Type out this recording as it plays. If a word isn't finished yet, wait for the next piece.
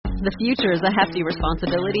The future is a hefty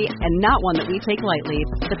responsibility and not one that we take lightly.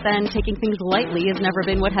 But then taking things lightly has never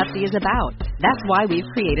been what Hefty is about. That's why we've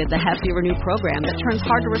created the Hefty Renew program that turns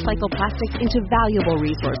hard-to-recycle plastics into valuable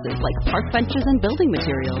resources like park benches and building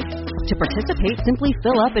materials. To participate, simply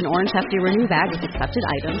fill up an orange Hefty Renew bag with accepted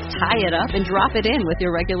items, tie it up, and drop it in with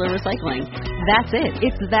your regular recycling. That's it.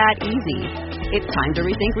 It's that easy. It's time to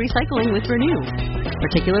rethink recycling with Renew.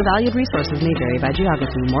 Particular valued resources may vary by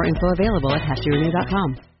geography. More info available at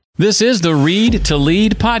heftyrenew.com. This is the Read to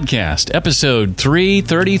Lead podcast, episode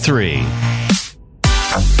 333.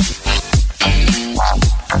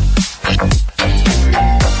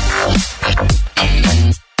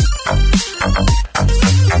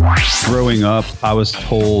 Growing up, I was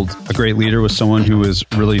told a great leader was someone who was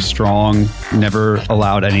really strong, never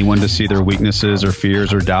allowed anyone to see their weaknesses or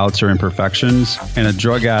fears or doubts or imperfections. And a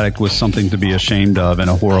drug addict was something to be ashamed of and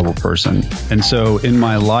a horrible person. And so in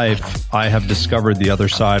my life, I have discovered the other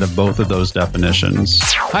side of both of those definitions.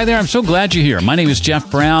 Hi there, I'm so glad you're here. My name is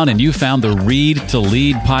Jeff Brown, and you found the Read to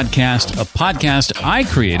Lead podcast, a podcast I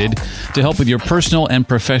created to help with your personal and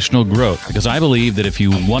professional growth, because I believe that if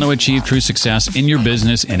you want to achieve true success in your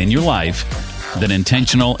business and in your life, then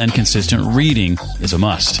intentional and consistent reading is a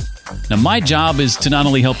must. Now, my job is to not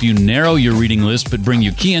only help you narrow your reading list, but bring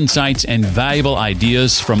you key insights and valuable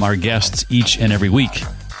ideas from our guests each and every week.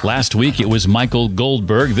 Last week, it was Michael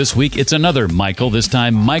Goldberg. This week, it's another Michael, this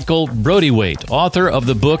time Michael Brody-Waite, author of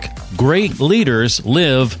the book, Great Leaders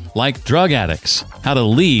Live Like Drug Addicts, How to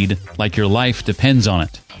Lead Like Your Life Depends on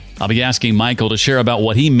It. I'll be asking Michael to share about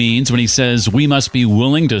what he means when he says we must be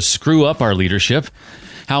willing to screw up our leadership,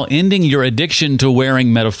 how ending your addiction to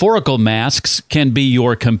wearing metaphorical masks can be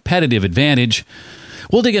your competitive advantage.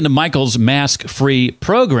 We'll dig into Michael's mask-free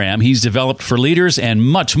program he's developed for leaders and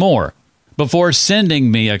much more. Before sending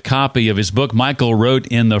me a copy of his book, Michael wrote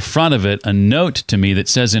in the front of it a note to me that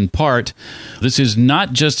says, in part, this is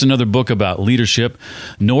not just another book about leadership,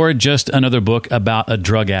 nor just another book about a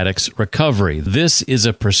drug addict's recovery. This is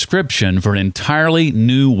a prescription for an entirely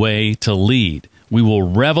new way to lead. We will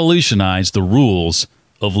revolutionize the rules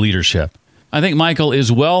of leadership. I think Michael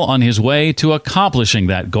is well on his way to accomplishing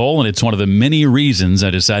that goal, and it's one of the many reasons I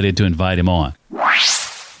decided to invite him on.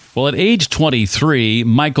 Well, at age 23,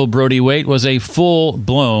 Michael Brody-Waite was a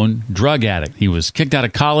full-blown drug addict. He was kicked out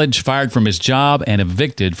of college, fired from his job, and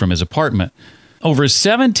evicted from his apartment. Over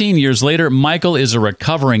 17 years later, Michael is a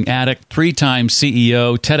recovering addict, 3-time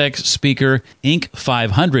CEO, TEDx speaker, Inc.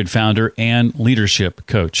 500 founder, and leadership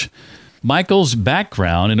coach. Michael's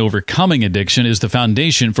background in overcoming addiction is the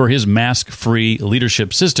foundation for his mask-free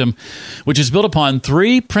leadership system, which is built upon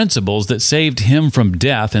 3 principles that saved him from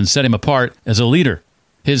death and set him apart as a leader.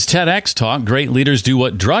 His TEDx talk, Great Leaders Do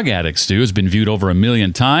What Drug Addicts Do, has been viewed over 1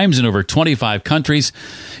 million times in over 25 countries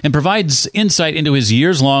and provides insight into his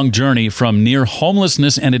years-long journey from near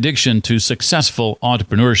homelessness and addiction to successful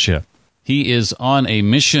entrepreneurship. He is on a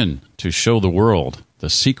mission to show the world the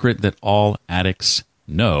secret that all addicts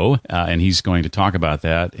know, and he's going to talk about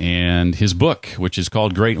that. And his book, which is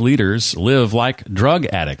called Great Leaders Live Like Drug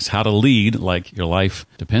Addicts, How to Lead Like Your Life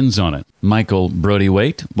Depends on It. Michael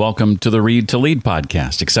Brody-Waite, welcome to the Read to Lead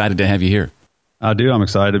podcast. Excited to have you here. I do. I'm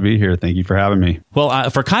excited to be here. Thank you for having me. Well,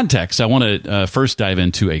 for context, I want to first dive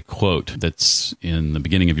into a quote that's in the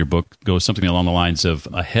beginning of your book. Goes something along the lines of,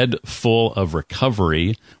 a head full of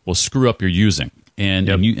recovery will screw up your using. And,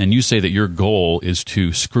 Yep. and you say that your goal is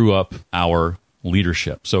to screw up our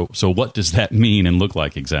leadership. So what does that mean and look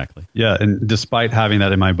like exactly? Yeah, and despite having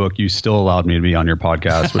that in my book, you still allowed me to be on your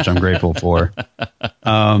podcast, which I'm grateful for.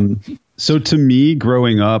 So to me,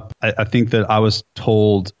 growing up, I think that I was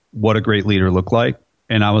told what a great leader looked like,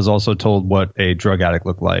 and I was also told what a drug addict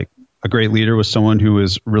looked like. A great leader was someone who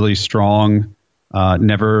was really strong,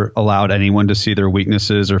 never allowed anyone to see their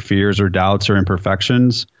weaknesses or fears or doubts or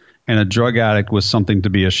imperfections. And a drug addict was something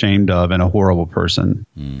to be ashamed of and a horrible person.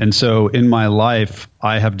 And so in my life,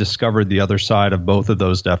 I have discovered the other side of both of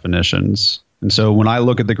those definitions. And so when I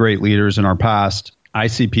look at the great leaders in our past, I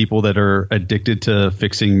see people that are addicted to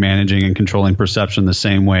fixing, managing, and controlling perception the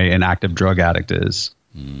same way an active drug addict is.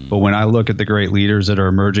 But when I look at the great leaders that are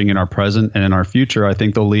emerging in our present and in our future, I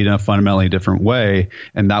think they'll lead in a fundamentally different way.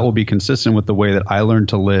 And that will be consistent with the way that I learned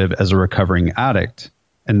to live as a recovering addict.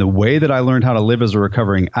 And the way that I learned how to live as a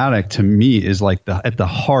recovering addict, to me, is like at the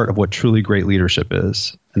heart of what truly great leadership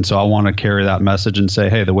is. And so I want to carry that message and say,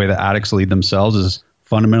 hey, the way that addicts lead themselves is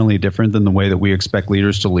fundamentally different than the way that we expect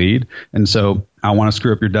leaders to lead. And so I want to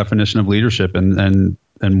screw up your definition of leadership and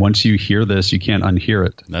And once you hear this, you can't unhear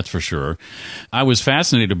it. That's for sure. I was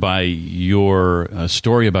fascinated by your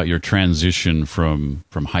story about your transition from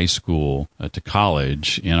high school to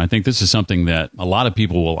college. And I think this is something that a lot of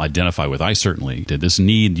people will identify with. I certainly did. This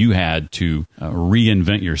need you had to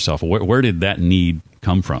reinvent yourself. Where did that need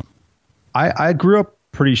come from? I grew up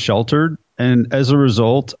pretty sheltered. And as a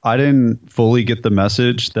result, I didn't fully get the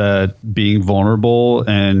message that being vulnerable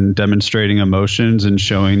and demonstrating emotions and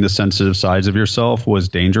showing the sensitive sides of yourself was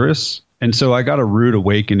dangerous. And so I got a rude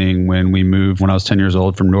awakening when we moved when I was 10 years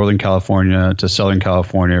old from Northern California to Southern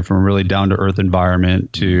California, from a really down to earth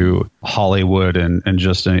environment to Hollywood. And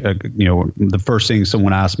just, the first thing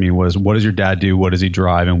someone asked me was, what does your dad do? What does he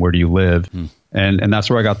drive? And where do you live? And that's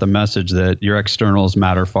where I got the message that your externals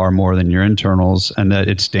matter far more than your internals, and that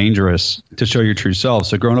it's dangerous to show your true self.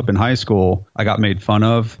 So growing up in high school, I got made fun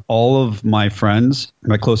of. All of my friends,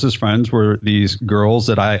 my closest friends, were these girls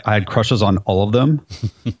that I had crushes on all of them.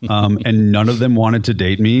 And none of them wanted to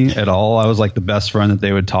date me at all. I was like the best friend that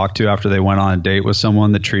they would talk to after they went on a date with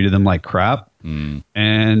someone that treated them like crap.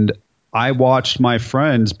 And I watched my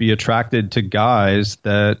friends be attracted to guys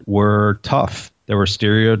that were tough. There were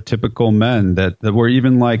stereotypical men that were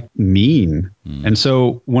even like mean. And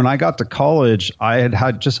so when I got to college, I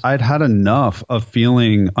had enough of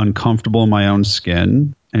feeling uncomfortable in my own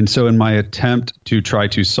skin. And so in my attempt to try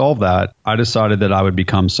to solve that, I decided that I would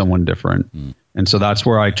become someone different. And so that's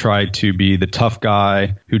where I tried to be the tough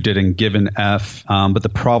guy who didn't give an F. But the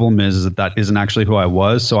problem is that isn't actually who I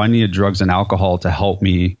was. So I needed drugs and alcohol to help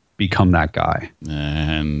me become that guy.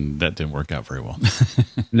 And that didn't work out very well.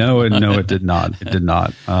 No, it did not. It did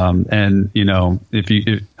not. And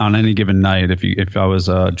if on any given night, if I was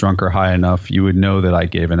drunk or high enough, you would know that I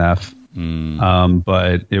gave an F.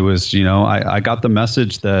 But it was, I got the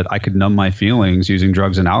message that I could numb my feelings using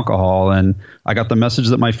drugs and alcohol. And I got the message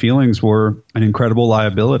that my feelings were an incredible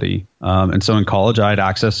liability. And so in college, I had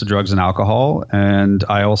access to drugs and alcohol. And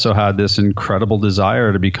I also had this incredible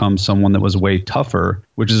desire to become someone that was way tougher,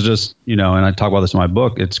 which is just, and I talk about this in my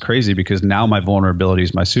book. It's crazy because now my vulnerability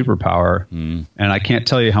is my superpower. And I can't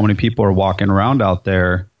tell you how many people are walking around out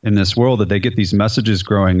there in this world that they get these messages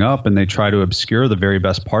growing up and they try to obscure the very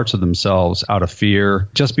best parts of themselves out of fear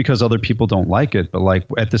just because other people don't like it. But like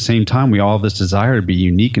at the same time, we all have this desire to be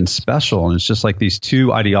unique and special. And it's just like these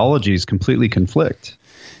two ideologies completely conflict.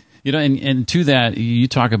 And to that, you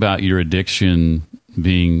talk about your addiction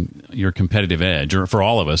being your competitive edge, or for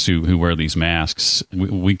all of us who wear these masks,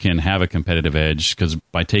 we can have a competitive edge because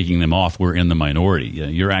by taking them off, we're in the minority.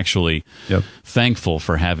 You're actually thankful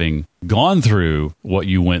for having gone through what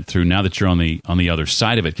you went through now that you're on the other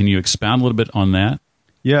side of it. Can you expound a little bit on that?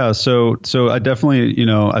 Yeah, so I definitely,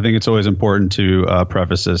 I think it's always important to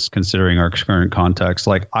preface this considering our current context.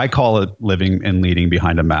 Like I call it living and leading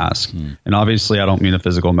behind a mask. And obviously I don't mean a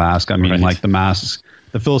physical mask. I mean like the masks,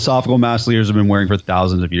 the philosophical mask leaders have been wearing for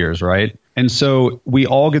thousands of years, right? And so we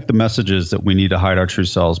all get the messages that we need to hide our true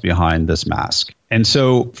selves behind this mask. And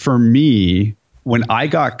so for me, when I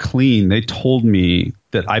got clean, they told me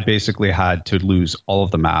that I basically had to lose all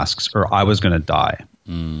of the masks or I was going to die.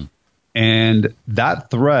 And that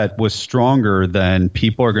threat was stronger than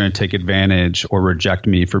people are going to take advantage or reject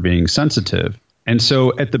me for being sensitive. And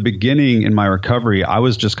so at the beginning in my recovery, I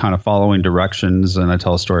was just kind of following directions. And I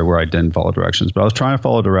tell a story where I didn't follow directions, but I was trying to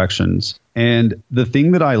follow directions. And the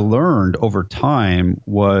thing that I learned over time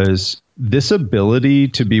was this ability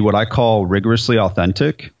to be what I call rigorously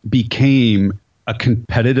authentic became a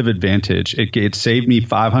competitive advantage. It saved me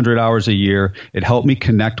 500 hours a year. It helped me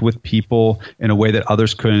connect with people in a way that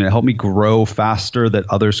others couldn't. It helped me grow faster that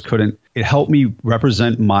others couldn't. It helped me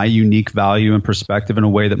represent my unique value and perspective in a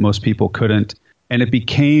way that most people couldn't. And it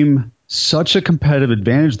became such a competitive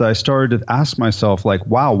advantage that I started to ask myself, like,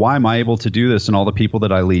 wow, why am I able to do this and all the people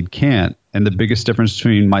that I lead can't? And the biggest difference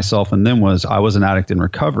between myself and them was I was an addict in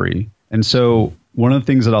recovery. And so one of the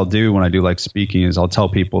things that I'll do when I do like speaking is I'll tell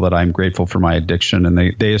people that I'm grateful for my addiction, and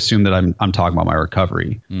they assume that I'm talking about my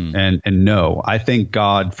recovery. And no, I thank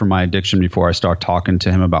God for my addiction before I start talking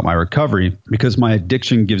to him about my recovery, because my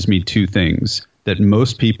addiction gives me two things that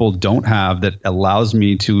most people don't have that allows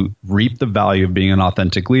me to reap the value of being an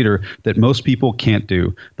authentic leader that most people can't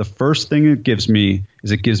do. The first thing it gives me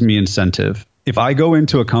is it gives me incentive. If I go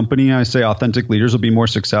into a company and I say authentic leaders will be more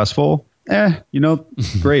successful,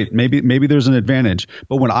 great. Maybe there's an advantage.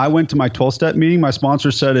 But when I went to my 12-step meeting, my sponsor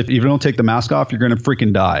said, if you don't take the mask off, you're going to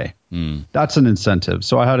freaking die. That's an incentive.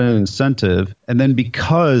 So I had an incentive. And then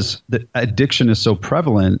because the addiction is so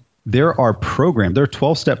prevalent, there are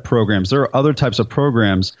 12-step programs. There are other types of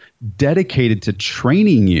programs dedicated to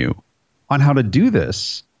training you on how to do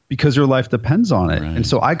this. because your life depends on it. Right. And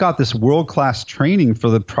so I got this world-class training for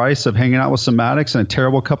the price of hanging out with some addicts and a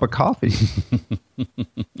terrible cup of coffee.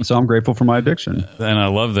 So I'm grateful for my addiction. And I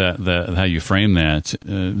love that how you frame that.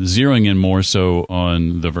 Zeroing in more so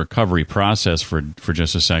on the recovery process for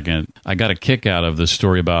just a second, I got a kick out of the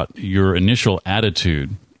story about your initial attitude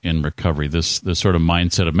in recovery, this sort of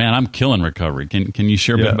mindset of, man, I'm killing recovery. Can you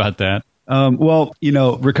share a bit about that? Well,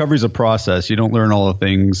 recovery is a process. You don't learn all the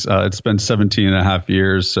things. It's been 17 and a half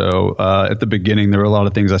years. So at the beginning, there were a lot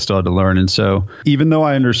of things I still had to learn. And so even though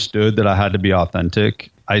I understood that I had to be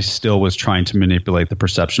authentic, I still was trying to manipulate the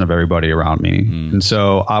perception of everybody around me. And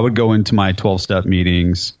so I would go into my 12-step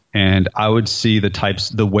meetings and I would see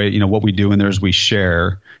the way, what we do in there is we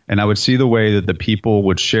share. And I would see the way that the people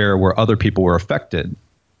would share where other people were affected,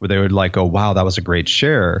 where they would like, oh, wow, that was a great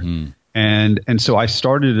share. And so I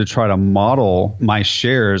started to try to model my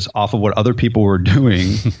shares off of what other people were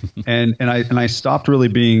doing. and I stopped really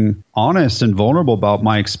being honest and vulnerable about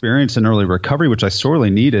my experience in early recovery, which I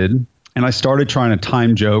sorely needed. And I started trying to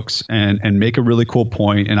time jokes and make a really cool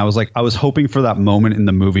point. And I was hoping for that moment in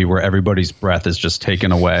the movie where everybody's breath is just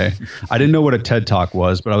taken away. I didn't know what a TED Talk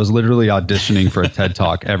was, but I was literally auditioning for a TED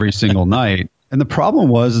Talk every single night. And the problem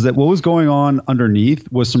was that what was going on underneath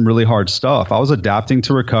was some really hard stuff. I was adapting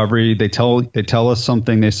to recovery. They tell us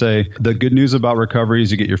something. They say the good news about recovery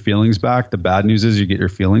is you get your feelings back. The bad news is you get your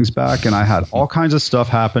feelings back. And I had all kinds of stuff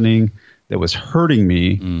happening that was hurting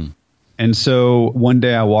me. And so one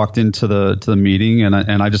day I walked into the meeting and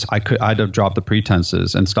I had to drop the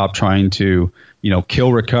pretenses and stop trying to,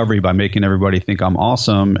 kill recovery by making everybody think I'm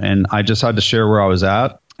awesome. And I just had to share where I was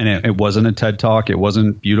at. And it wasn't a TED Talk. It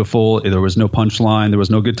wasn't beautiful. There was no punchline. There was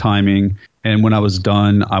no good timing. And when I was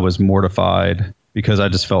done, I was mortified because I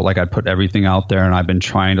just felt like I'd put everything out there and I've been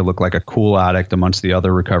trying to look like a cool addict amongst the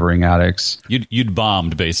other recovering addicts. You'd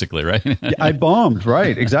bombed basically, right? I bombed,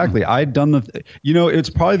 right? Exactly. I'd done it's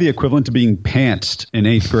probably the equivalent to being pantsed in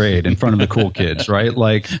 8th grade in front of the cool kids, right?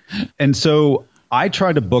 And so I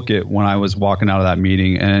tried to book it when I was walking out of that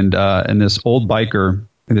meeting and this old biker,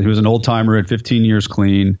 he was an old timer, had 15 years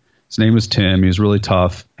clean. His name was Tim. He was really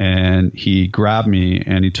tough. And he grabbed me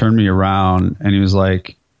and he turned me around and he was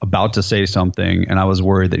like about to say something. And I was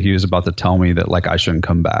worried that he was about to tell me that I shouldn't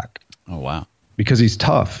come back. Oh, wow. Because he's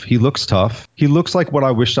tough. He looks tough. He looks like what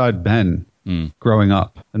I wish I'd been growing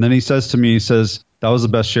up. And then he says to me, that was the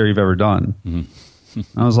best share you've ever done.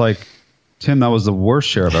 I was like, Tim, that was the worst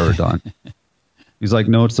share I've ever done. He's like,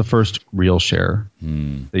 no, it's the first real share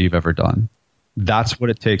that you've ever done. That's what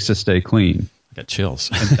it takes to stay clean. I got chills.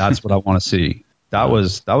 And that's what I want to see. That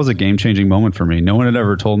was a game-changing moment for me. No one had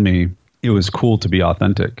ever told me it was cool to be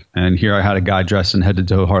authentic. And here I had a guy dressed in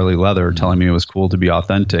head-to-toe Harley leather telling me it was cool to be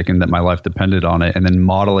authentic and that my life depended on it, and then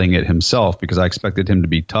modeling it himself because I expected him to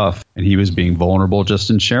be tough, and he was being vulnerable just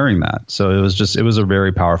in sharing that. So it was a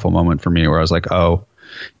very powerful moment for me where I was like, oh,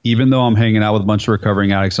 even though I'm hanging out with a bunch of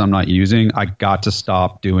recovering addicts I'm not using, I got to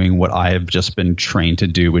stop doing what I have just been trained to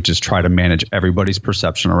do, which is try to manage everybody's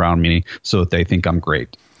perception around me so that they think I'm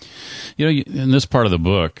great. In this part of the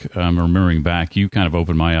book, remembering back, you kind of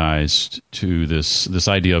opened my eyes to this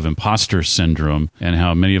idea of imposter syndrome and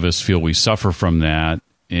how many of us feel we suffer from that.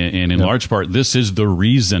 And in large part, this is the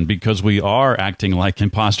reason, because we are acting like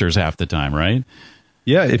imposters half the time, right?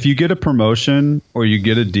 Yeah, if you get a promotion or you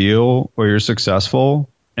get a deal or you're successful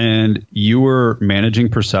and you were managing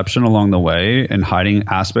perception along the way and hiding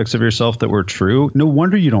aspects of yourself that were true, no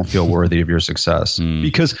wonder you don't feel worthy of your success.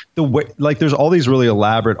 Because there's all these really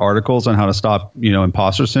elaborate articles on how to stop,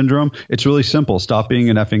 imposter syndrome. It's really simple. Stop being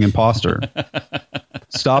an effing imposter.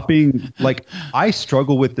 Stop being I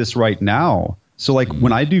struggle with this right now. So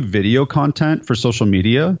when I do video content for social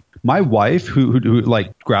media, my wife who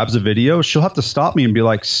grabs a video, she'll have to stop me and be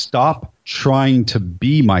like, stop trying to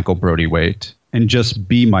be Michael Brody-Waite and just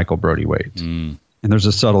be Michael Brody-Waite. And there's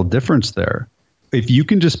a subtle difference there. If you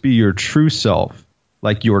can just be your true self,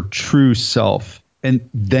 and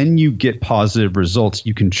then you get positive results,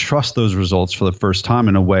 you can trust those results for the first time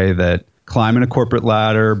in a way that climbing a corporate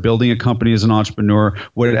ladder, building a company as an entrepreneur,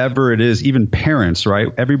 whatever it is, even parents, right?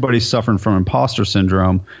 Everybody's suffering from imposter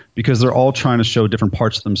syndrome because they're all trying to show different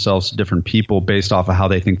parts of themselves to different people based off of how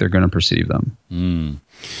they think they're going to perceive them.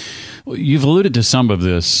 Well, you've alluded to some of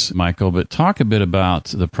this, Michael, but talk a bit about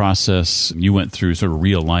the process you went through, sort of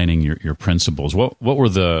realigning your principles. What were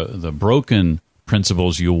the broken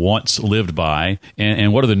principles you once lived by,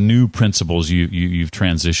 and what are the new principles you've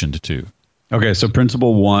transitioned to? Okay, so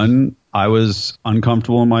principle 1, I was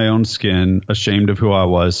uncomfortable in my own skin, ashamed of who I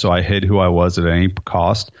was, so I hid who I was at any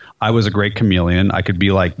cost. I was a great chameleon. I could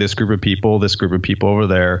be like this group of people over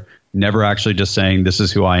there, never actually just saying, this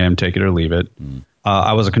is who I am, take it or leave it.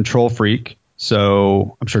 I was a control freak.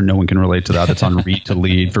 So I'm sure no one can relate to that. That's on Read to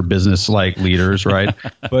Lead for business like leaders, right?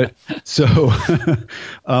 But so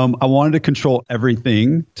I wanted to control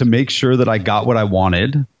everything to make sure that I got what I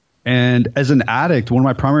wanted. And as an addict, one of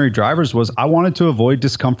my primary drivers was I wanted to avoid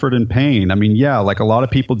discomfort and pain. I mean, yeah, like a lot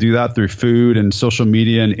of people do that through food and social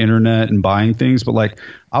media and internet and buying things. But like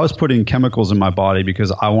I was putting chemicals in my body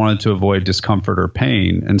because I wanted to avoid discomfort or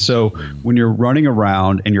pain. And so when you're running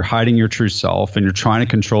around and you're hiding your true self and you're trying to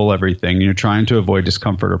control everything and you're trying to avoid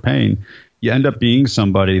discomfort or pain, you end up being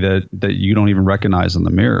somebody that you don't even recognize in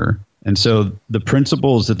the mirror. And so the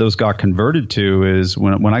principles that those got converted to is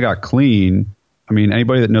when I got clean, I mean,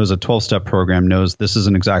 anybody that knows a 12-step program knows this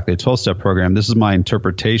isn't exactly a 12-step program. This is my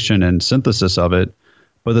interpretation and synthesis of it.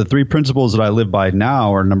 But the 3 principles that I live by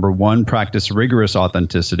now are, number 1, practice rigorous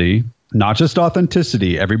authenticity. Not just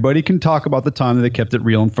authenticity. Everybody can talk about the time that they kept it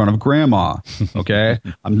real in front of grandma. Okay?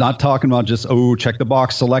 I'm not talking about just, check the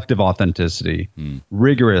box, selective authenticity.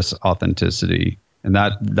 Rigorous authenticity. And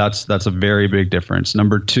that's a very big difference.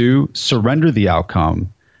 Number 2, surrender the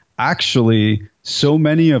outcome. Actually, so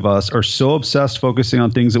many of us are so obsessed focusing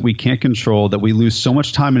on things that we can't control that we lose so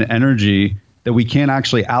much time and energy that we can't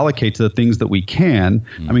actually allocate to the things that we can.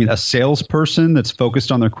 I mean, a salesperson that's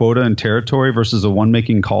focused on their quota and territory versus a one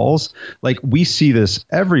making calls, like we see this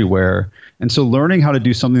everywhere. And so learning how to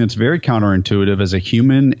do something that's very counterintuitive as a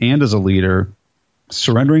human and as a leader,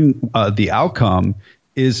 surrendering the outcome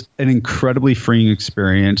is an incredibly freeing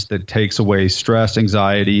experience that takes away stress,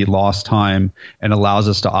 anxiety, lost time, and allows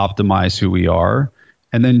us to optimize who we are.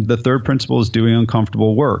 And then the third principle is doing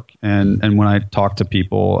uncomfortable work. And when I talk to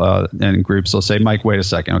people in groups, they'll say, Mike, wait a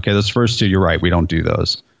second. Okay, those first 2, you're right. We don't do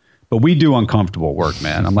those. But we do uncomfortable work,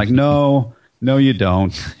 man. I'm like, no, you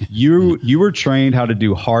don't. You were trained how to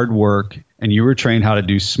do hard work, and you were trained how to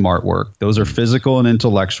do smart work. Those are physical and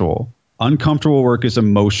intellectual. Uncomfortable work is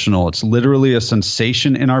emotional. It's literally a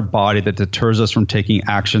sensation in our body that deters us from taking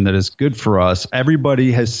action that is good for us.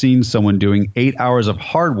 Everybody has seen someone doing 8 hours of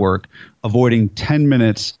hard work, avoiding 10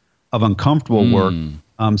 minutes of uncomfortable work.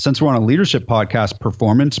 Since we're on a leadership podcast,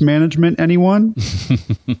 performance management, anyone?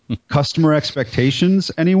 Customer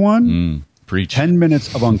expectations, anyone? Preach. 10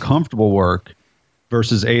 minutes of uncomfortable work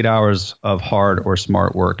versus 8 hours of hard or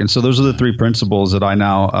smart work. And so those are the 3 principles that I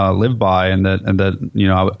now live by, and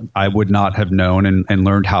that I would not have known and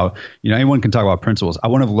learned how. Anyone can talk about principles. I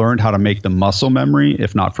wouldn't have learned how to make the muscle memory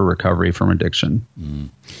if not for recovery from addiction.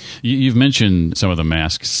 You've mentioned some of the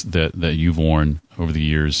masks that you've worn over the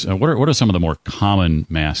years. What are some of the more common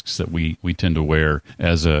masks that we tend to wear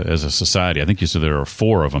as a society? I think you said there are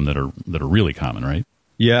 4 of them that are really common, right?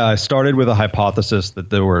 Yeah, I started with a hypothesis that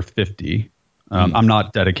there were 50. I'm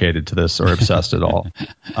not dedicated to this or obsessed at all.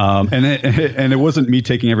 And it wasn't me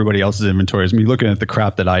taking everybody else's inventory. It's me looking at the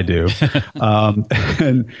crap that I do.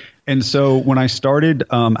 And so when I started,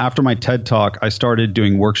 after my TED Talk, I started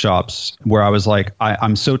doing workshops where I was like,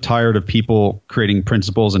 I'm so tired of people creating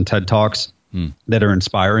principles and TED Talks that are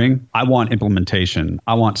inspiring. I want implementation.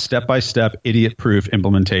 I want step-by-step, idiot-proof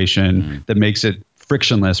implementation that makes it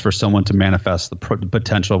frictionless for someone to manifest the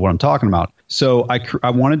potential of what I'm talking about. So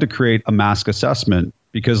I wanted to create a mask assessment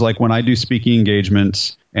because, like, when I do speaking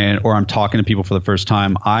engagements or I'm talking to people for the first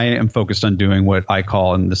time, I am focused on doing what I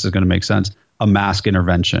call, and this is going to make sense, a mask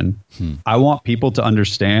intervention. I want people to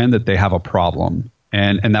understand that they have a problem,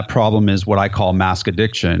 and that problem is what I call mask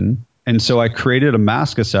addiction. And so I created a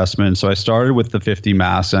mask assessment. So I started with the 50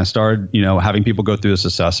 masks, and I started, having people go through this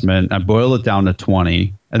assessment. I boiled it down to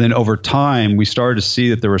 20. And then over time, we started to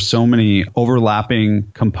see that there were so many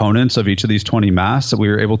overlapping components of each of these 20 masks that we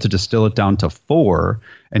were able to distill it down to 4.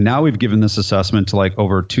 And now we've given this assessment to like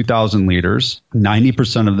over 2,000 leaders.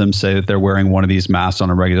 90% of them say that they're wearing one of these masks on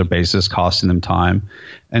a regular basis, costing them time.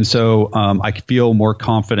 And so I feel more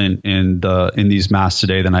confident in these masks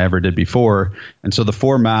today than I ever did before. And so the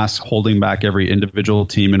 4 masks holding back every individual,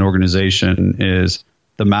 team, and organization is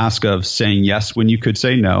the mask of saying yes when you could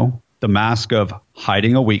say no, the mask of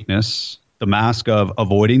hiding a weakness, the mask of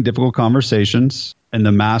avoiding difficult conversations, and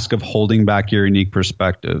the mask of holding back your unique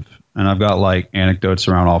perspective. And I've got like anecdotes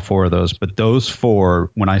around all 4 of those. But those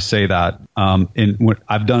 4, when I say that, when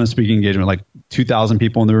I've done a speaking engagement, like 2,000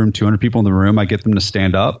 people in the room, 200 people in the room, I get them to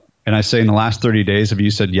stand up. And I say, in the last 30 days, have you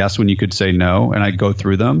said yes when you could say no? And I go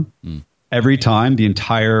through them. Every time, the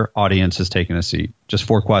entire audience has taken a seat. Just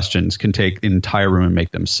 4 questions can take the entire room and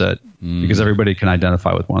make them sit because everybody can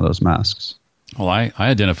identify with one of those masks. Well, I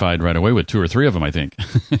identified right away with 2 or 3 of them, I think.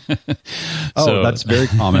 That's very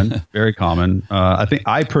common. Very common.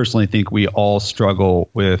 I personally think we all struggle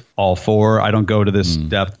with all 4. I don't go to this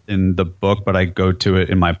depth in the book, but I go to it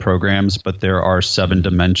in my programs. But there are 7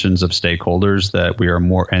 dimensions of stakeholders that we are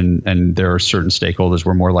more, and there are certain stakeholders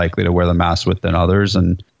we're more likely to wear the mask with than others.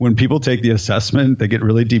 And when people take the assessment, they get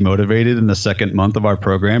really demotivated in the second month of our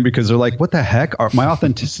program because they're like, what the heck? My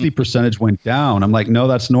authenticity percentage went down. I'm like, no,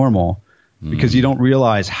 that's normal. Because you don't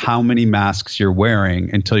realize how many masks you're wearing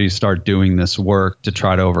until you start doing this work to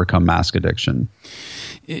try to overcome mask addiction.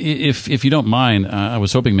 If you don't mind, I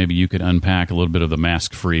was hoping maybe you could unpack a little bit of the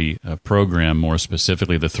mask-free program, more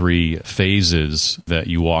specifically the 3 phases that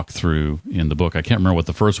you walk through in the book. I can't remember what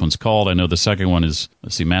the first one's called. I know the second one is,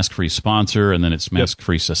 Mask-Free Sponsor, and then it's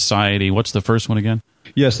Mask-Free Society. What's the first one again?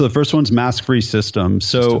 Yeah, so the first one's mask-free system.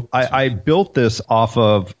 So I built this off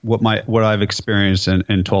of what I've experienced in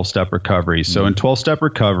 12-step recovery. So in 12-step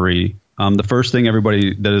recovery, the first thing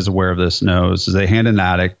everybody that is aware of this knows is they hand an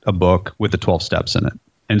addict a book with the 12 steps in it.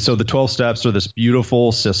 And so the 12 steps are this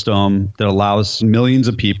beautiful system that allows millions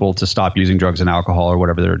of people to stop using drugs and alcohol or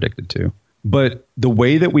whatever they're addicted to. But the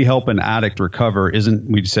way that we help an addict recover isn't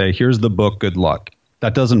we'd say, here's the book, good luck.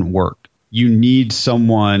 That doesn't work. You need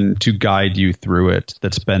someone to guide you through it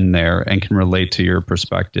that's been there and can relate to your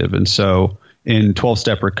perspective. And so in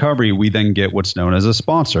 12-step recovery, we then get what's known as a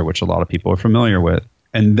sponsor, which a lot of people are familiar with.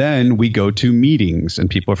 And then we go to meetings, and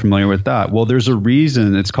people are familiar with that. Well, there's a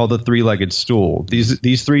reason it's called the 3-legged stool.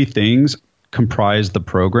 These 3 things comprise the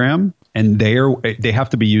program, and they have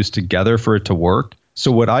to be used together for it to work.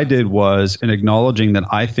 So what I did was, in acknowledging that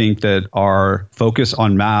I think that our focus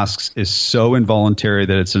on masks is so involuntary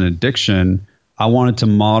that it's an addiction, I wanted to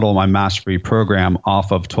model my mask-free program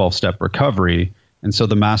off of 12-step recovery. And so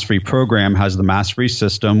the mask-free program has the mask-free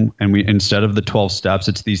system, and we instead of the 12 steps,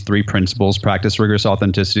 it's these 3 principles: practice rigorous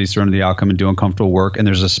authenticity, surrender the outcome, and do uncomfortable work. And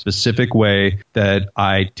there's a specific way that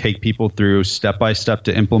I take people through step by step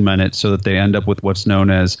to implement it so that they end up with what's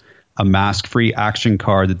known as a mask-free action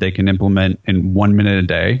card that they can implement in 1 minute a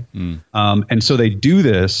day. And so they do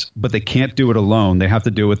this, but they can't do it alone. They have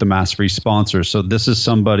to do it with the mask-free sponsor. So this is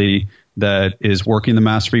somebody that is working the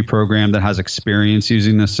mask-free program that has experience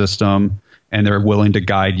using the system, and they're willing to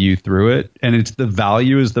guide you through it. And it's the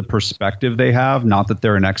value is the perspective they have, not that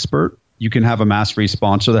they're an expert. You can have a mask-free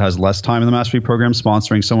sponsor that has less time in the mask-free program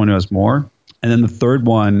sponsoring someone who has more. And then the third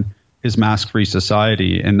one is mask-free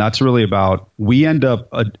society. And that's really about, we end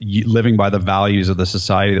up living by the values of the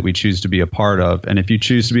society that we choose to be a part of. And if you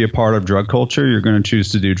choose to be a part of drug culture, you're going to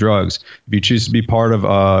choose to do drugs. If you choose to be part of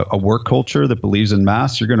a work culture that believes in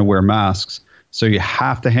masks, you're going to wear masks. So you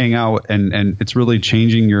have to hang out, and it's really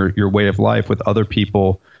changing your way of life with other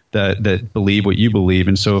people that believe what you believe.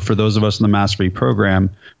 And so for those of us in the mask-free program,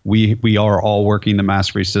 we are all working the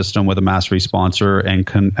mask-free system with a mask-free sponsor and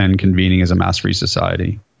convening as a mask-free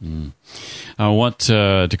society. I want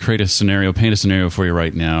to paint a scenario for you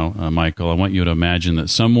right now, Michael. I want you to imagine that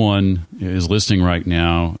someone is listening right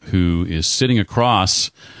now who is sitting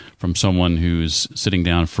across from someone who's sitting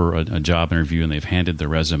down for a job interview, and they've handed their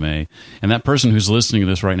resume. And that person who's listening to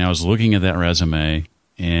this right now is looking at that resume,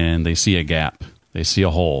 and they see a gap. They see a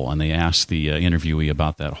hole, and they ask the interviewee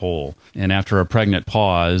about that hole. And after a pregnant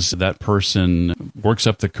pause, that person works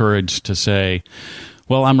up the courage to say,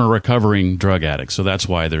 well, I'm a recovering drug addict, so that's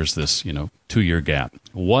why there's this 2-year gap.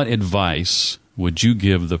 What advice would you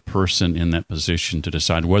give the person in that position to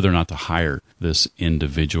decide whether or not to hire this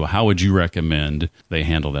individual? How would you recommend they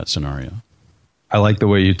handle that scenario? I like the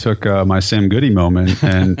way you took my Sam Goody moment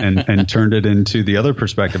and turned it into the other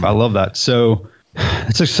perspective. I love that. So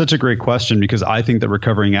it's such a great question, because I think that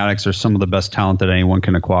recovering addicts are some of the best talent that anyone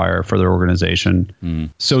can acquire for their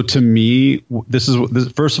organization. So to me, this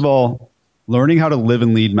is first of all, learning how to live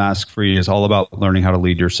and lead mask-free is all about learning how to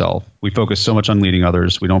lead yourself. We focus so much on leading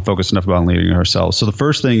others. We don't focus enough on leading ourselves. So the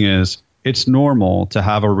first thing is, it's normal to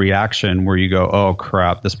have a reaction where you go, oh,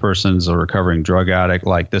 crap, this person's a recovering drug addict.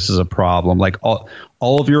 Like, this is a problem. Like, all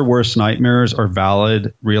of your worst nightmares are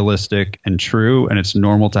valid, realistic, and true. And it's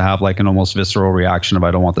normal to have like an almost visceral reaction of,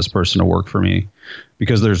 I don't want this person to work for me,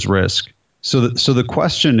 because there's risk. So the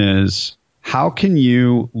question is, how can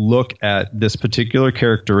you look at this particular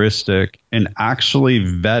characteristic and actually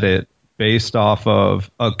vet it based off of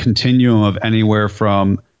a continuum of anywhere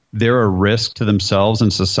from they're a risk to themselves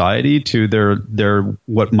and society to they're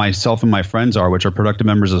what myself and my friends are, which are productive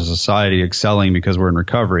members of society excelling because we're in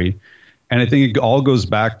recovery. And I think it all goes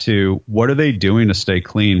back to, what are they doing to stay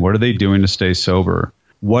clean? What are they doing to stay sober?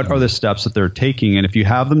 What are the steps that they're taking? And if you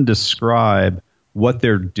have them describe what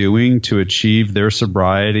they're doing to achieve their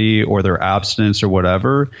sobriety or their abstinence or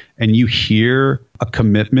whatever, and you hear a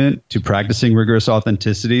commitment to practicing rigorous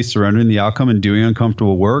authenticity, surrendering the outcome, and doing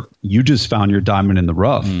uncomfortable work, you just found your diamond in the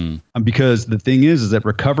rough. Because the thing is that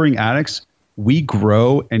recovering addicts, we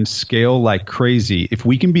grow and scale like crazy. If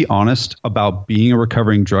we can be honest about being a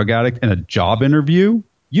recovering drug addict in a job interview,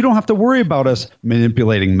 you don't have to worry about us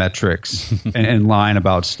manipulating metrics and lying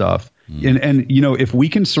about stuff. And you know, if we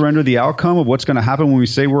can surrender the outcome of what's going to happen when we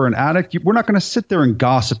say we're an addict, we're not going to sit there and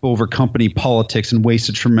gossip over company politics and waste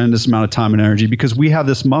a tremendous amount of time and energy, because we have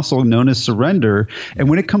this muscle known as surrender. And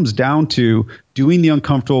when it comes down to doing the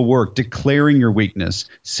uncomfortable work, declaring your weakness,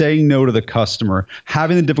 saying no to the customer,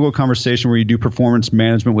 having the difficult conversation where you do performance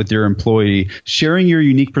management with your employee, sharing your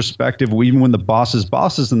unique perspective even when the boss's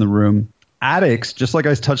boss is in the room, addicts, just like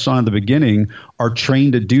I touched on at the beginning, are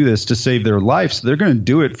trained to do this to save their life. So they're going to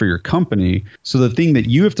do it for your company. So the thing that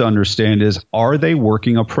you have to understand is, are they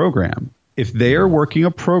working a program? If they are working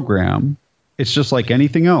a program, it's just like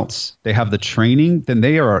anything else. They have the training, then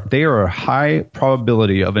they are a high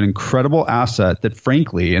probability of an incredible asset that,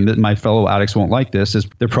 frankly, and that my fellow addicts won't like this, is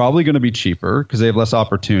they're probably going to be cheaper because they have less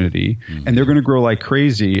opportunity, and they're going to grow like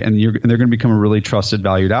crazy, and they're going to become a really trusted,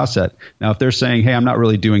 valued asset. Now, if they're saying, hey, I'm not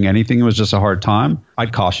really doing anything, it was just a hard time,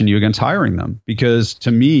 I'd caution you against hiring them, because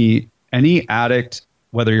to me, any addict,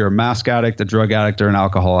 whether you're a mask addict, a drug addict, or an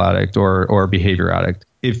alcohol addict, or a behavior addict,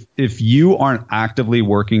 if you aren't actively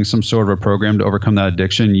working some sort of a program to overcome that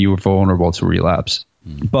addiction, you are vulnerable to relapse.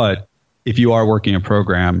 But if you are working a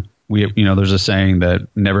program, there's a saying that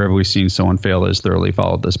never have we seen someone fail that has thoroughly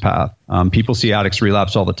followed this path. People see addicts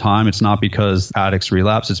relapse all the time. It's not because addicts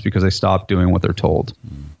relapse. It's because they stop doing what they're told.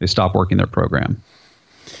 They stop working their program.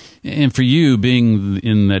 And for you, being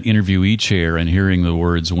in that interviewee chair and hearing the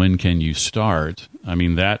words, when can you start? I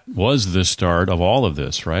mean, that was the start of all of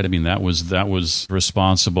this, right? I mean, that was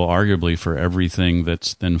responsible, arguably, for everything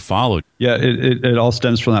that's then followed. Yeah, it all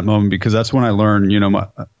stems from that moment, because that's when I learned,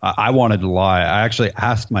 I wanted to lie. I actually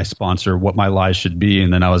asked my sponsor what my lies should be,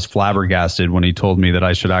 and then I was flabbergasted when he told me that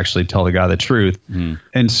I should actually tell the guy the truth.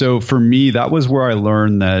 And so for me, that was where I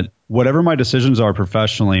learned that whatever my decisions are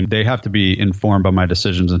professionally, they have to be informed by my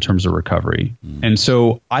decisions in terms of recovery. And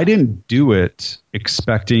so I didn't do it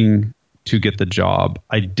expecting to get the job.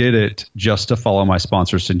 I did it just to follow my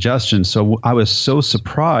sponsor's suggestions. So I was so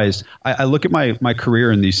surprised. I look at my career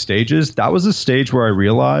in these stages. That was a stage where I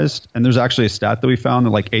realized, and there's actually a stat that we found,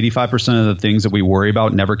 that like 85% of the things that we worry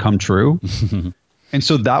about never come true. And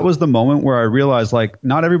so that was the moment where I realized, like,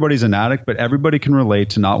 not everybody's an addict, but everybody can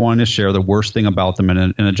relate to not wanting to share the worst thing about them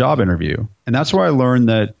in a job interview. And that's where I learned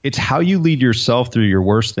that it's how you lead yourself through your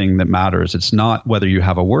worst thing that matters. It's not whether you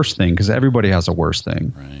have a worst thing, because everybody has a worst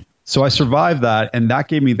thing. Right. So I survived that, and that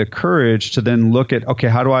gave me the courage to then look at, okay,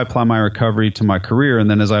 how do I apply my recovery to my career? And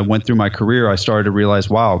then as I went through my career, I started to realize,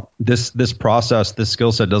 wow, this process, this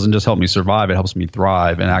skill set doesn't just help me survive, it helps me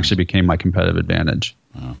thrive, and actually became my competitive advantage.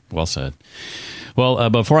 Oh, well said. Well,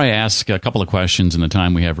 before I ask a couple of questions in the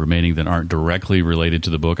time we have remaining that aren't directly related to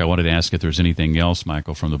the book, I wanted to ask if there's anything else,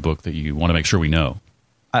 Michael, from the book that you want to make sure we know.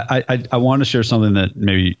 I want to share something that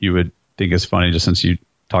maybe you would think is funny, just since you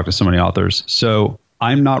talk to so many authors. So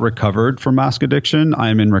I'm not recovered from mask addiction.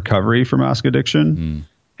 I'm in recovery for mask addiction.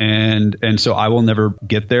 And so I will never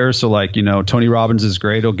get there. So like, Tony Robbins is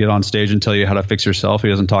great. He'll get on stage and tell you how to fix yourself. He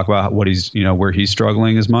doesn't talk about what he's, where he's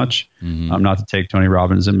struggling as much. Not to take Tony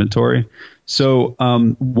Robbins' inventory. So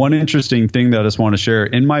one interesting thing that I just want to share,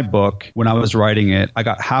 in my book, when I was writing it, I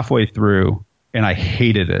got halfway through and I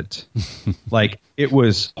hated it. Like, it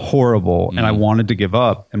was horrible, and I wanted to give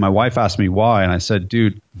up. And my wife asked me why, and I said,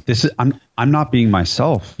 dude, I'm not being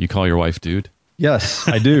myself. You call your wife dude? Yes,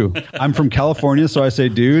 I do. I'm from California, so I say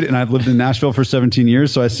dude, and I've lived in Nashville for 17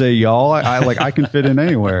 years, so I say y'all. I can fit in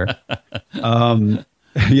anywhere.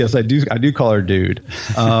 Yes, I do call her dude.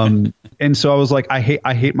 And so I was like, I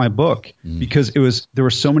hate my book because there were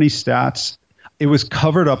so many stats. It was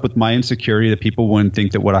covered up with my insecurity that people wouldn't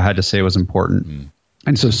think that what I had to say was important.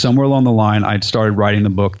 And so somewhere along the line, I'd started writing the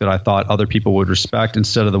book that I thought other people would respect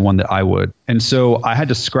instead of the one that I would. And so I had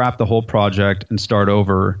to scrap the whole project and start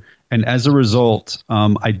over. And as a result,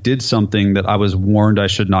 I did something that I was warned I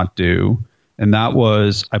should not do. And that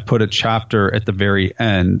was, I put a chapter at the very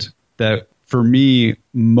end that, for me,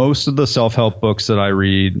 most of the self-help books that I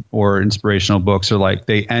read or inspirational books are like,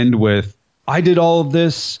 they end with, I did all of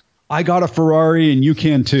this, I got a Ferrari and you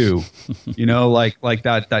can too. Like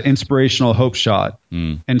that inspirational hope shot.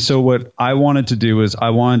 And so what I wanted to do is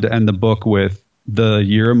I wanted to end the book with the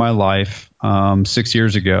year of my life 6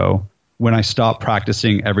 years ago, when I stopped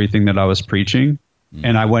practicing everything that I was preaching.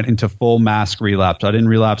 And I went into full mask relapse. I didn't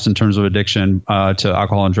relapse in terms of addiction to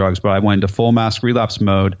alcohol and drugs, but I went into full mask relapse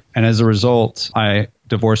mode. And as a result, I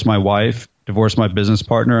divorced my wife, divorced my business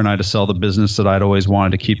partner, and I had to sell the business that I'd always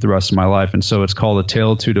wanted to keep the rest of my life. And so it's called A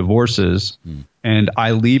Tale of Two Divorces. And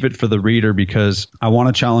I leave it for the reader because I want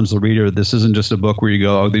to challenge the reader. This isn't just a book where you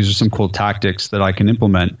go, oh, these are some cool tactics that I can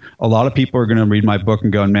implement. A lot of people are going to read my book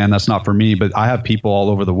and go, man, that's not for me. But I have people all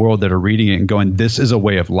over the world that are reading it and going, this is a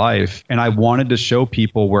way of life. And I wanted to show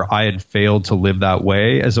people where I had failed to live that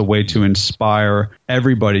way as a way to inspire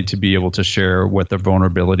everybody to be able to share what their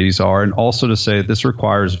vulnerabilities are. And also to say this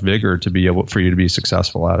requires vigor to be able for you to be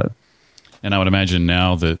successful at it. And I would imagine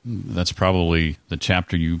now that that's probably the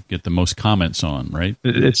chapter you get the most comments on, right?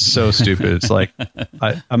 It's so stupid. It's like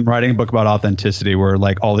I'm writing a book about authenticity where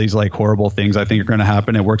like all these like horrible things I think are going to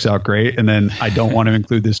happen. It works out great. And then I don't want to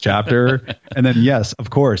include this chapter. And then, yes, of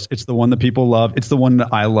course, it's the one that people love. It's the one that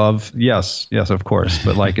I love. Yes, of course.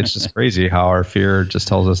 But like, it's just crazy how our fear just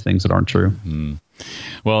tells us things that aren't true.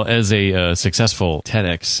 Well, as a successful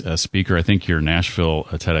TEDx speaker, I think your Nashville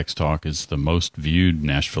TEDx talk is the most viewed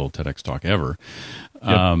Nashville TEDx talk ever.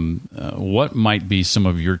 Yep. What might be some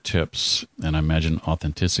of your tips, and I imagine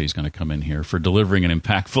authenticity is going to come in here, for delivering an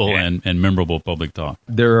impactful and memorable public talk?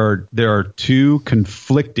 There are two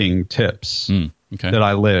conflicting tips that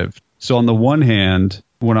I lived. So on the one hand,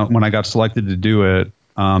 when I got selected to do it,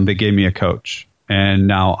 they gave me a coach. And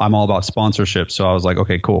now I'm all about sponsorship. So I was like,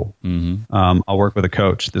 okay, cool. I'll work with a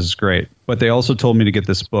coach. This is great. But they also told me to get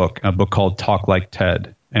this book, a book called Talk Like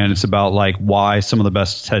TED. And it's about like why some of the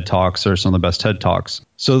best TED Talks are some of the best TED Talks.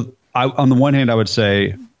 So on the one hand, I would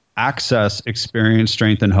say access experience,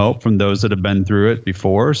 strength, and hope from those that have been through it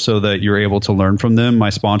before so that you're able to learn from them. My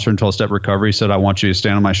sponsor in 12-Step Recovery said, I want you to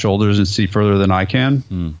stand on my shoulders and see further than I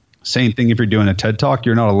can. Same thing if you're doing a TED Talk,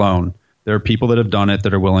 you're not alone. There are people that have done it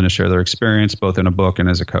that are willing to share their experience, both in a book and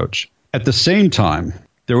as a coach. At the same time,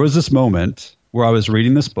 there was this moment where I was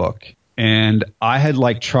reading this book and I had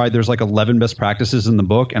like tried, there's like 11 best practices in the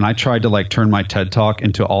book. And I tried to like turn my TED Talk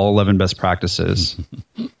into all 11 best practices.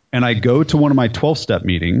 And I go to one of my 12-step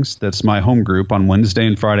meetings. That's my home group on Wednesday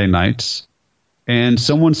and Friday nights. And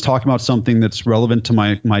someone's talking about something that's relevant to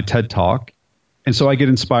my TED Talk. And so I get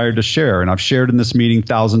inspired to share. And I've shared in this meeting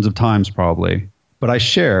thousands of times probably. But I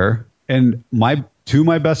share. And two of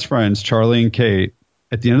my best friends, Charlie and Kate,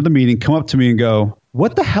 at the end of the meeting, come up to me and go,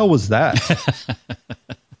 "What the hell was that?"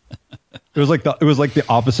 It was like the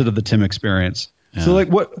opposite of the Tim experience. Yeah. So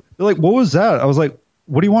what was that? I was like,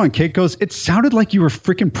 "What do you want?" And Kate goes, "It sounded like you were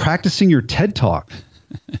freaking practicing your TED Talk."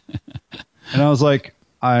 And I was like,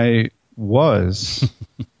 "I was."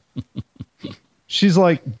 She's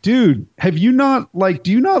like, dude, do you not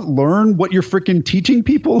learn what you're freaking teaching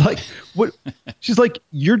people? Like, what? She's like,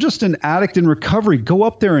 you're just an addict in recovery. Go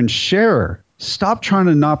up there and share. Stop trying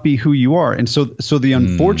to not be who you are. And so the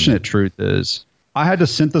unfortunate truth is I had to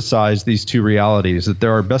synthesize these two realities, that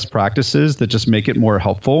there are best practices that just make it more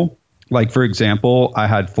helpful. Like, for example, I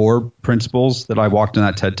had 4 principles that I walked in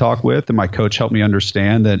that TED Talk with, and my coach helped me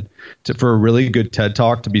understand that for a really good TED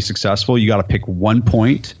Talk to be successful, you got to pick one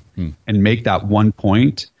point and make that one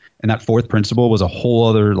point. And that 4th principle was a whole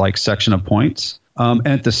other like section of points. And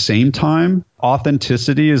at the same time,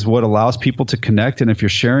 authenticity is what allows people to connect. And if you're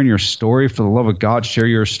sharing your story, for the love of God, share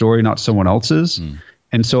your story, not someone else's.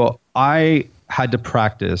 And so I had to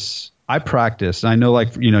practice. I practiced. And I know,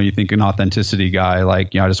 like, you think an authenticity guy,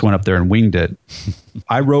 like, I just went up there and winged it.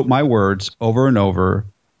 I wrote my words over and over.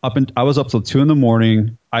 I was up till 2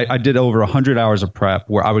 a.m. I did over 100 hours of prep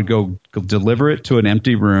where I would go deliver it to an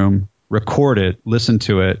empty room, record it, listen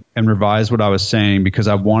to it, and revise what I was saying, because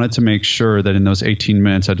I wanted to make sure that in those 18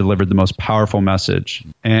 minutes I delivered the most powerful message.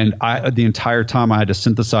 And the entire time I had to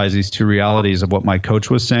synthesize these two realities of what my coach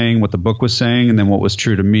was saying, what the book was saying, and then what was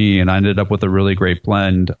true to me. And I ended up with a really great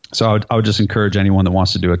blend. So I would just encourage anyone that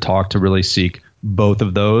wants to do a talk to really seek both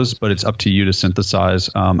of those, but it's up to you to synthesize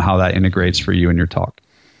how that integrates for you in your talk.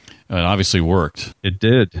 It obviously worked. It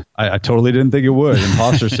did. I totally didn't think it would.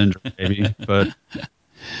 Imposter syndrome, maybe. But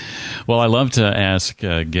well, I love to ask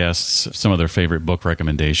guests some of their favorite book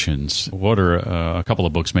recommendations. What are a couple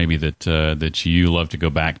of books maybe that you love to go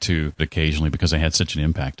back to occasionally because they had such an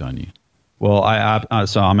impact on you? Well,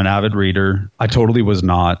 so I'm an avid reader. I totally was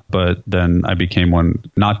not, but then I became one.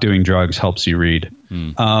 Not doing drugs helps you read.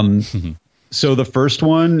 So the first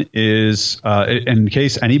one is, in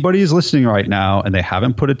case anybody is listening right now and they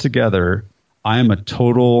haven't put it together, I am a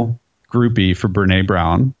total groupie for Brene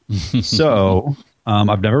Brown. So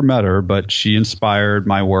I've never met her, but she inspired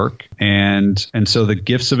my work. And so The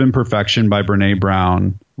Gifts of Imperfection by Brene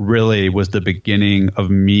Brown really was the beginning of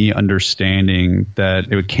me understanding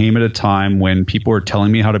that it came at a time when people were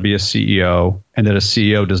telling me how to be a CEO and that a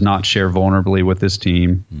CEO does not share vulnerably with his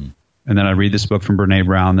team. And then I read this book from Brene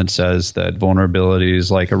Brown that says that vulnerability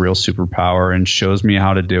is like a real superpower and shows me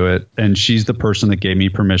how to do it. And she's the person that gave me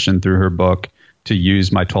permission through her book to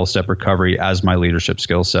use my 12-step recovery as my leadership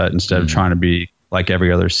skill set instead of trying to be like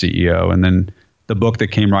every other CEO. And then the book that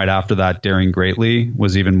came right after that, Daring Greatly,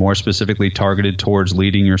 was even more specifically targeted towards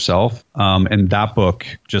leading yourself. And that book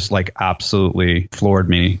just like absolutely floored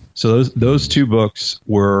me. So those two books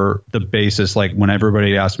were the basis. Like when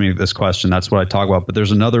everybody asks me this question, that's what I talk about. But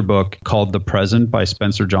there's another book called The Present by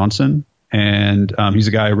Spencer Johnson. And he's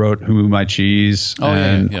a guy who wrote Who Moved My Cheese.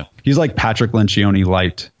 Yeah. He's like Patrick Lencioni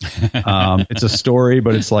light. It's a story,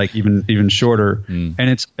 but it's like even shorter. And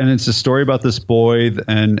it's a story about this boy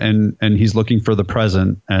and he's looking for the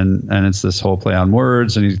present. And it's this whole play on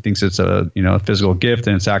words. And he thinks it's a physical gift,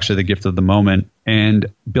 and it's actually the gift of the moment.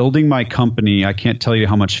 And building my company, I can't tell you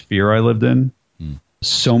how much fear I lived in.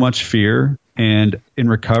 So much fear. And in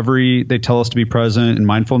recovery, they tell us to be present. In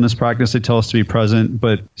mindfulness practice, they tell us to be present.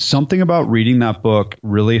 But something about reading that book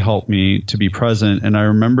really helped me to be present. And I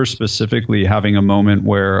remember specifically having a moment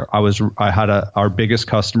where our biggest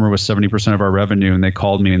customer was 70% of our revenue, and they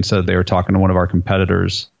called me and said they were talking to one of our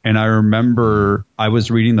competitors. And I remember I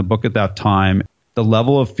was reading the book at that time. The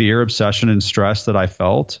level of fear, obsession, and stress that I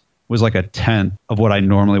felt was like a tenth of what I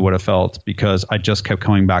normally would have felt because I just kept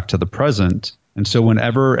coming back to the present. And so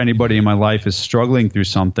whenever anybody in my life is struggling through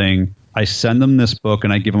something, I send them this book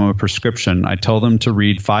and I give them a prescription. I tell them to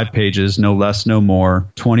read 5 pages, no less, no more,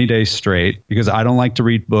 20 days straight, because I don't like to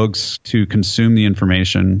read books to consume the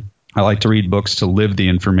information. I like to read books to live the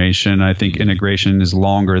information. I think integration is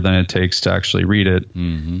longer than it takes to actually read it.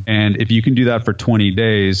 And if you can do that for 20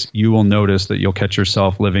 days, you will notice that you'll catch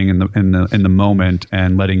yourself living in the moment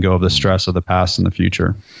and letting go of the stress of the past and the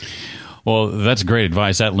future. Well, that's great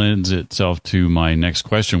advice. That lends itself to my next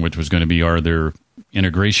question, which was going to be, are there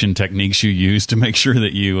integration techniques you use to make sure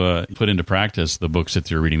that you put into practice the books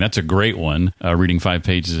that you're reading? That's a great one, reading 5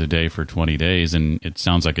 pages a day for 20 days. And it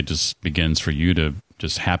sounds like it just begins for you to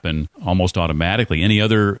just happen almost automatically. Any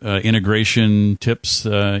other integration tips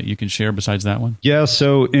you can share besides that one? Yeah.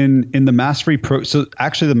 So in the Mastery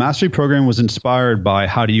the Mastery program was inspired by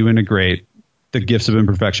How Do You Integrate The Gifts of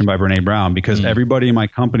Imperfection by Brene Brown, because everybody in my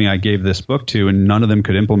company I gave this book to, and none of them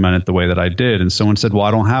could implement it the way that I did. And someone said, well, I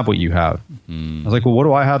don't have what you have. I was like, well, what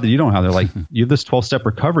do I have that you don't have? They're like, you have this 12-step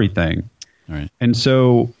recovery thing. All right. And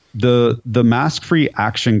so the mask-free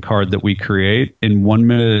action card that we create in 1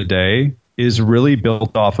 minute a day is really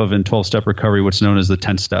built off of, in 12-step recovery, what's known as the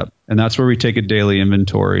 10th step. And that's where we take a daily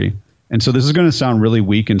inventory. And so this is going to sound really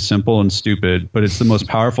weak and simple and stupid, but it's the most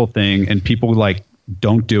powerful thing. And people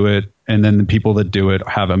don't do it. And then the people that do it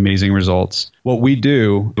have amazing results. What we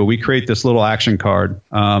do, we create this little action card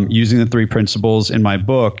using the 3 principles in my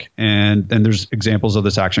book. And there's examples of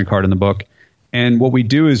this action card in the book. And what we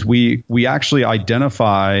do is we actually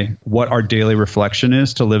identify what our daily reflection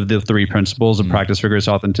is to live the 3 principles of practice rigorous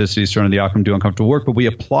authenticity, surrender the outcome, do uncomfortable work, but we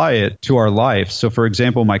apply it to our life. So for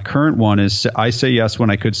example, my current one is I say yes when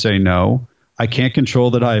I could say no. I can't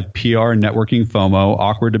control that I have PR and networking FOMO.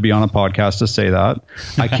 Awkward to be on a podcast to say that.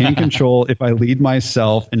 I can't control if I lead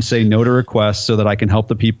myself and say no to requests so that I can help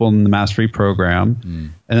the people in the Mastery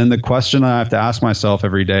program. And then the question I have to ask myself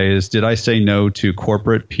every day is, did I say no to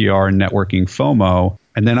corporate PR and networking FOMO?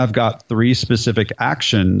 And then I've got 3 specific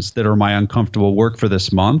actions that are my uncomfortable work for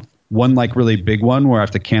this month. One like really big one where I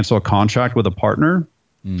have to cancel a contract with a partner.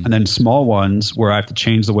 And then small ones where I have to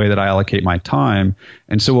change the way that I allocate my time.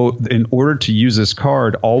 And so in order to use this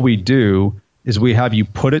card, all we do is we have you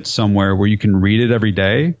put it somewhere where you can read it every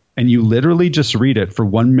day, and you literally just read it for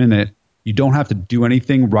 1 minute. You don't have to do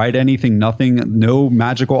anything, write anything, nothing, no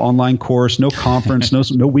magical online course, no conference,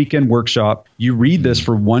 no weekend workshop. You read this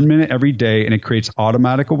for 1 minute every day, and it creates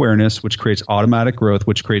automatic awareness, which creates automatic growth,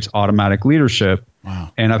 which creates automatic leadership.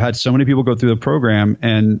 Wow. And I've had so many people go through the program,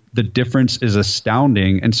 and the difference is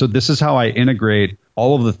astounding. And so this is how I integrate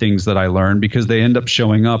all of the things that I learn, because they end up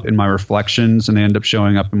showing up in my reflections and they end up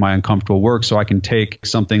showing up in my uncomfortable work. So I can take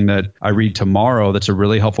something that I read tomorrow that's a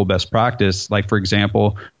really helpful best practice, like, for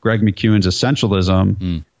example, Greg McKeown's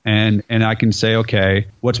Essentialism. And I can say, okay,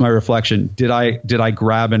 what's my reflection? Did I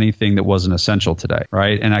grab anything that wasn't essential today?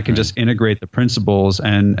 Right. And I can just integrate the principles,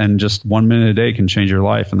 and just 1 minute a day can change your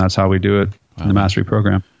life. And that's how we do it in the Mastery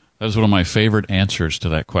program. That was one of my favorite answers to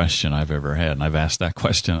that question I've ever had. And I've asked that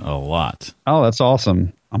question a lot. Oh, that's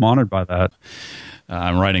awesome. I'm honored by that.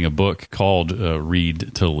 I'm writing a book called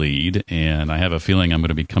Read to Lead, and I have a feeling I'm going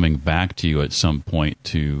to be coming back to you at some point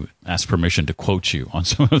to ask permission to quote you on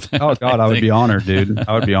some of that. Oh, God, I would be honored, dude.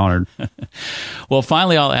 I would be honored. Well,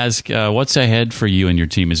 finally, I'll ask, what's ahead for you and your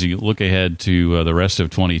team as you look ahead to the rest of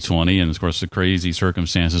 2020 and, of course, the crazy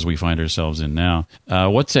circumstances we find ourselves in now?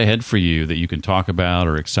 What's ahead for you that you can talk about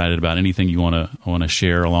or excited about? Anything you want to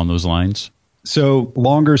share along those lines? So,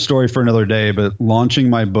 longer story for another day, but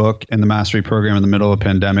launching my book and the mastery program in the middle of a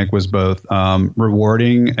pandemic was both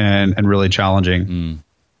rewarding and really challenging.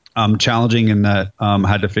 Challenging in that I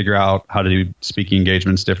had to figure out how to do speaking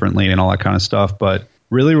engagements differently and all that kind of stuff, but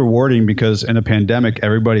really rewarding because in a pandemic,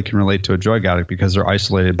 everybody can relate to a drug addict because they're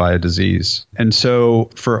isolated by a disease. And so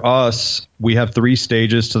for us, we have 3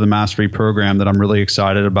 stages to the mastery program that I'm really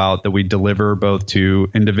excited about that we deliver both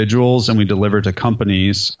to individuals and we deliver to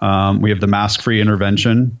companies. We have the mask-free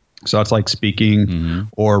intervention. So that's like speaking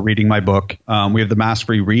or reading my book. We have the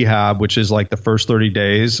mask-free rehab, which is like the first 30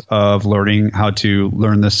 days of learning how to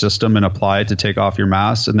learn this system and apply it to take off your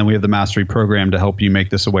mask. And then we have the mastery program to help you make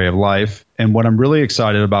this a way of life. And what I'm really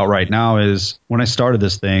excited about right now is when I started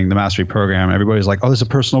this thing, the mastery program, everybody's like, oh, there's a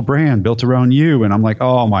personal brand built around you. And I'm like,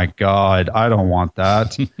 oh, my God, I don't want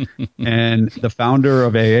that. And the founder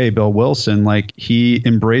of AA, Bill Wilson, like he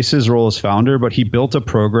embraced his role as founder, but he built a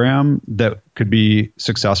program that could be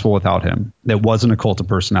successful without him, that wasn't a cult of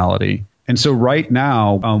personality. And so right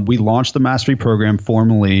now, we launched the mastery program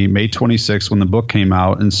formally May 26th when the book came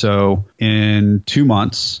out. And so in 2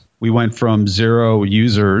 months, we went from 0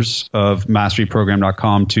 users of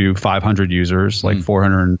masteryprogram.com to 500 users, like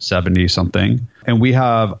 470 something. And we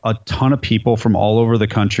have a ton of people from all over the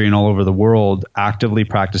country and all over the world actively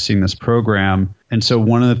practicing this program. And so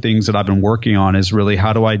one of the things that I've been working on is really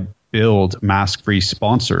how do I build mask-free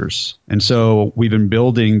sponsors? And so we've been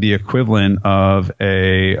building the equivalent of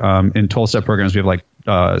in 12-step programs, we have like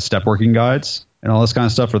step working guides and all this kind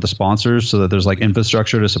of stuff for the sponsors so that there's like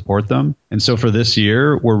infrastructure to support them. And so for this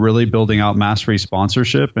year, we're really building out mastery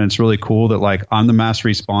sponsorship. And it's really cool that like I'm the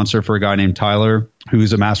mastery sponsor for a guy named Tyler,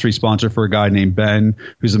 who's a mastery sponsor for a guy named Ben,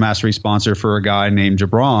 who's a mastery sponsor for a guy named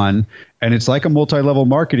Jabron. And it's like a multi-level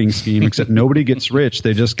marketing scheme, except nobody gets rich.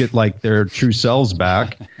 They just get like their true selves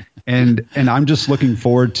back. And I'm just looking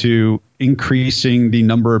forward to increasing the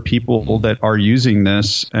number of people that are using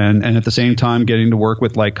this and at the same time getting to work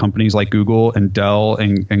with like companies like Google and Dell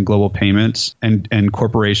and Global Payments and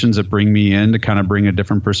corporations that bring me in to kind of bring a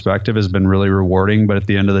different perspective has been really rewarding. But at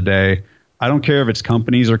the end of the day, I don't care if it's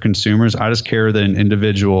companies or consumers. I just care that an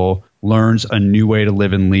individual learns a new way to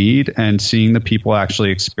live and lead, and seeing the people actually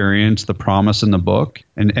experience the promise in the book.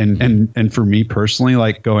 And for me personally,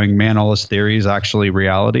 like going, man, all this theory is actually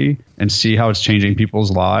reality, and see how it's changing people's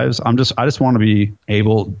lives. I just want to be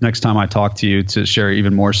able, next time I talk to you, to share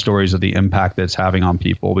even more stories of the impact that it's having on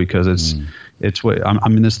people, because it's what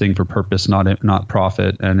I'm in this thing for purpose, not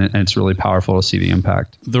profit, and it's really powerful to see the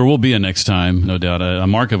impact. There will be a next time, no doubt. A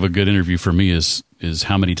mark of a good interview for me is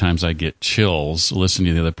how many times I get chills listening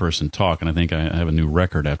to the other person talk, and I think I have a new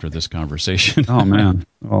record after this conversation. Oh, man.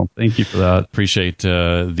 Well, thank you for that. Appreciate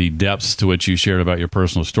the depths to which you shared about your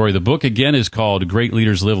personal story. The book, again, is called Great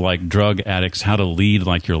Leaders Live Like Drug Addicts, How to Lead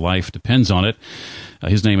Like Your Life Depends on It.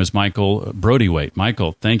 His name is Michael Brody-Waite.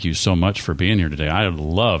 Michael, thank you so much for being here today. I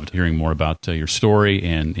loved hearing more about your story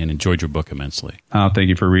and enjoyed your book immensely. Thank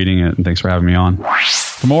you for reading it, and thanks for having me on.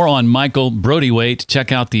 For more on Michael Brody-Waite,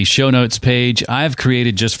 check out the show notes page I've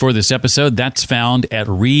created just for this episode. That's found at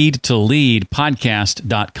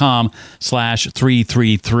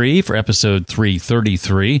readtoleadpodcast.com/333 for episode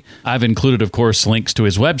 333. I've included, of course, links to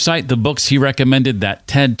his website, the books he recommended, that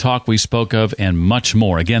TED Talk we spoke of, and much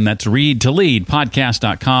more. Again, that's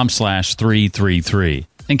readtoleadpodcast.com/333.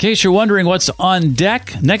 In case you're wondering what's on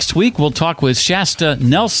deck, next week we'll talk with Shasta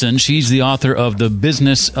Nelson. She's the author of The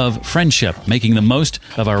Business of Friendship, Making the Most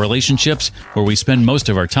of Our Relationships, where we spend most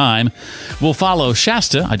of our time. We'll follow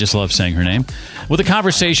Shasta, I just love saying her name, with a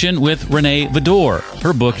conversation with Renee Vidor.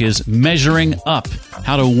 Her book is Measuring Up,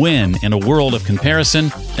 How to Win in a World of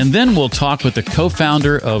Comparison. And then we'll talk with the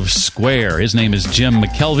co-founder of Square. His name is Jim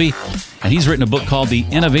McKelvey, and he's written a book called The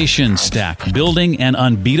Innovation Stack, Building an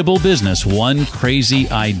Unbeatable Business, One Crazy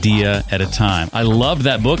Idea at a Time. I love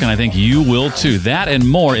that book, and I think you will too. That and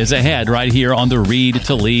more is ahead right here on the Read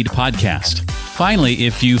to Lead podcast. Finally,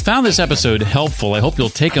 if you found this episode helpful, I hope you'll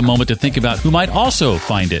take a moment to think about who might also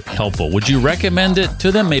find it helpful. Would you recommend it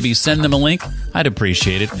to them? Maybe send them a link? I'd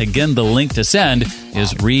appreciate it. Again, the link to send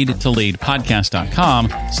is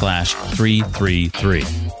readtoleadpodcast.com/333.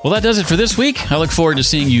 Well, that does it for this week. I look forward to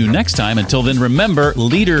seeing you next time. Until then, remember,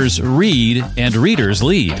 leaders read and readers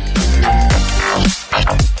lead.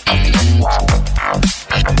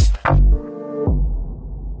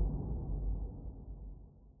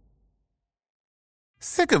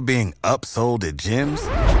 Sick of being upsold at gyms?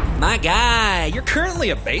 My guy, you're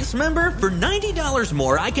currently a base member? For $90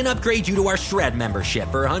 more, I can upgrade you to our Shred membership.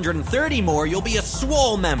 For $130 more, you'll be a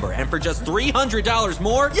Swole member. And for just $300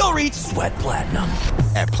 more, you'll reach Sweat Platinum.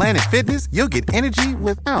 At Planet Fitness, you'll get energy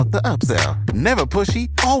without the upsell. Never pushy,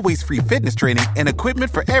 always free fitness training and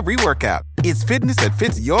equipment for every workout. It's fitness that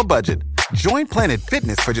fits your budget. Join Planet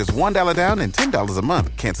Fitness for just $1 down and $10 a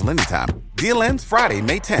month. Cancel anytime. Deal ends Friday,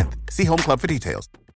 May 10th. See Home Club for details.